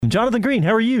Jonathan Green,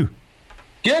 how are you?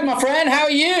 Good, my friend. How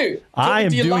are you? I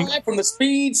am doing live from the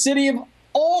Speed City of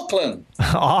Aukland.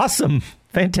 Awesome.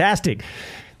 Fantastic.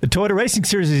 The Toyota Racing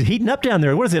Series is heating up down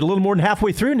there. What is it, a little more than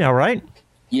halfway through now, right?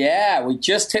 Yeah, we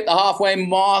just hit the halfway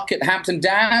mark at Hampton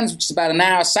Downs, which is about an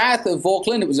hour south of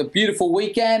Auckland. It was a beautiful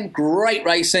weekend, great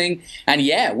racing, and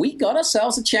yeah, we got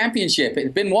ourselves a championship. It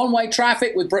had been one-way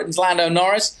traffic with Britain's Lando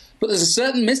Norris, but there's a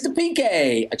certain Mr.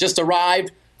 Piquet just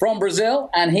arrived from Brazil,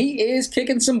 and he is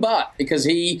kicking some butt because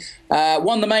he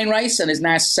won the main race and is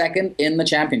now second in the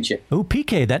championship. Oh,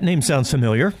 Piquet, that name sounds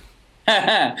familiar.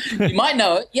 You might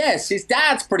know it. Yes, his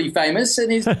dad's pretty famous,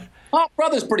 and his half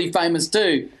brother's pretty famous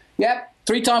too. Yep.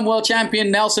 Three-time world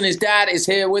champion Nelson, his dad, is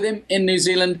here with him in New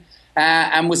Zealand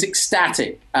and was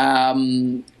ecstatic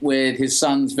with his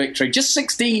son's victory. Just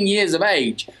 16 years of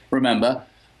age, remember.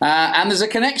 And there's a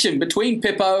connection between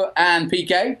Pippo and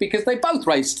Piquet because they both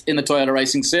raced in the Toyota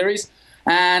Racing Series.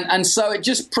 And so it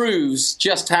just proves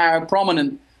just how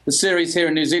prominent the series here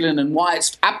in New Zealand and why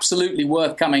it's absolutely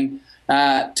worth coming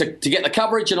to get the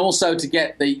coverage and also to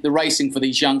get the racing for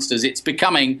these youngsters. It's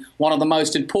becoming one of the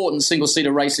most important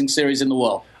single-seater racing series in the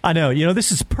world. I know. You know,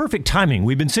 this is perfect timing.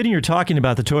 We've been sitting here talking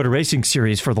about the Toyota Racing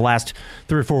Series for the last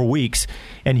 3 or 4 weeks.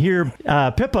 And here,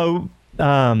 Pippo...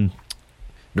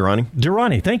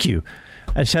 Durrani, thank you.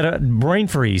 I just had a brain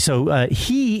freeze. So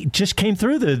he just came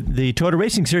through the Toyota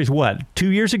Racing Series,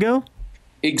 2 years ago?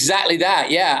 Exactly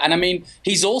that, yeah. And I mean,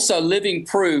 he's also living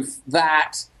proof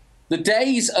that the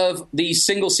days of these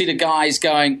single-seater guys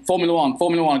going, Formula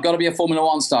One, got to be a Formula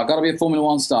One star, got to be a Formula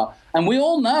One star. And we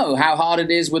all know how hard it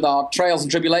is with our trails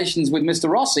and tribulations with Mr.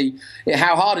 Rossi,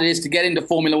 how hard it is to get into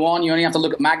Formula One. You only have to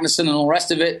look at Magnussen and all the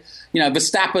rest of it. You know,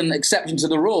 Verstappen, exception to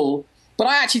the rule. But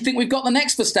I actually think we've got the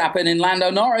next Verstappen in Lando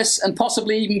Norris and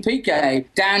possibly even Piquet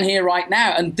down here right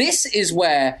now. And this is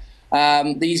where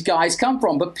these guys come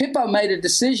from. But Pippo made a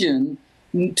decision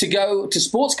to go to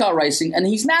sports car racing, and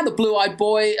he's now the blue-eyed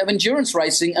boy of endurance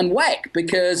racing and WEC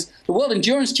because the World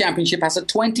Endurance Championship has a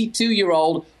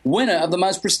 22-year-old winner of the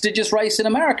most prestigious race in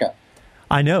America.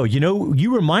 I know. You know,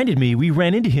 you reminded me, we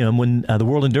ran into him when the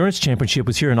World Endurance Championship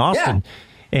was here in Austin,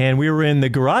 and we were in the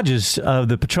garages of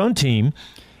the Patron team,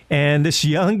 and this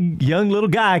young little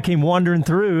guy came wandering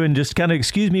through and just kind of,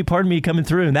 excuse me, pardon me, coming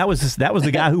through, and that was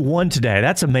the guy who won today.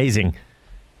 That's amazing.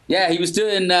 Yeah, he was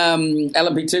doing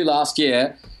LMP2 last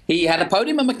year. He had a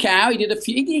podium at Macau. He did a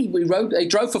few. He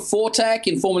drove for Fortec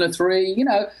in Formula 3. You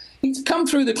know, he's come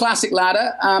through the classic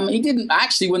ladder. He didn't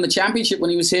actually win the championship when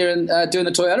he was here and doing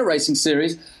the Toyota Racing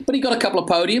Series, but he got a couple of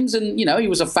podiums, and you know he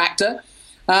was a factor.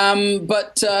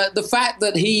 But the fact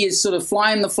that he is sort of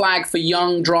flying the flag for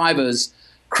young drivers,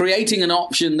 creating an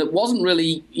option that wasn't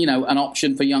really, you know, an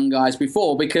option for young guys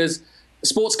before, because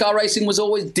sports car racing was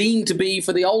always deemed to be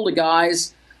for the older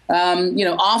guys. You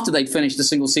know, after they'd finished a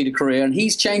single-seater career, and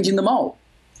he's changing the mold.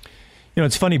 You know,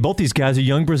 it's funny, both these guys are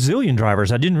young Brazilian drivers.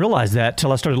 I didn't realize that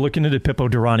till I started looking into Pippo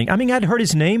Durrani. I mean, I'd heard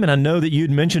his name, and I know that you'd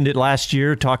mentioned it last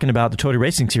year talking about the Toyota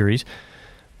Racing Series,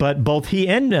 but both he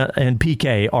and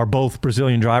Piquet are both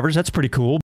Brazilian drivers. That's pretty cool.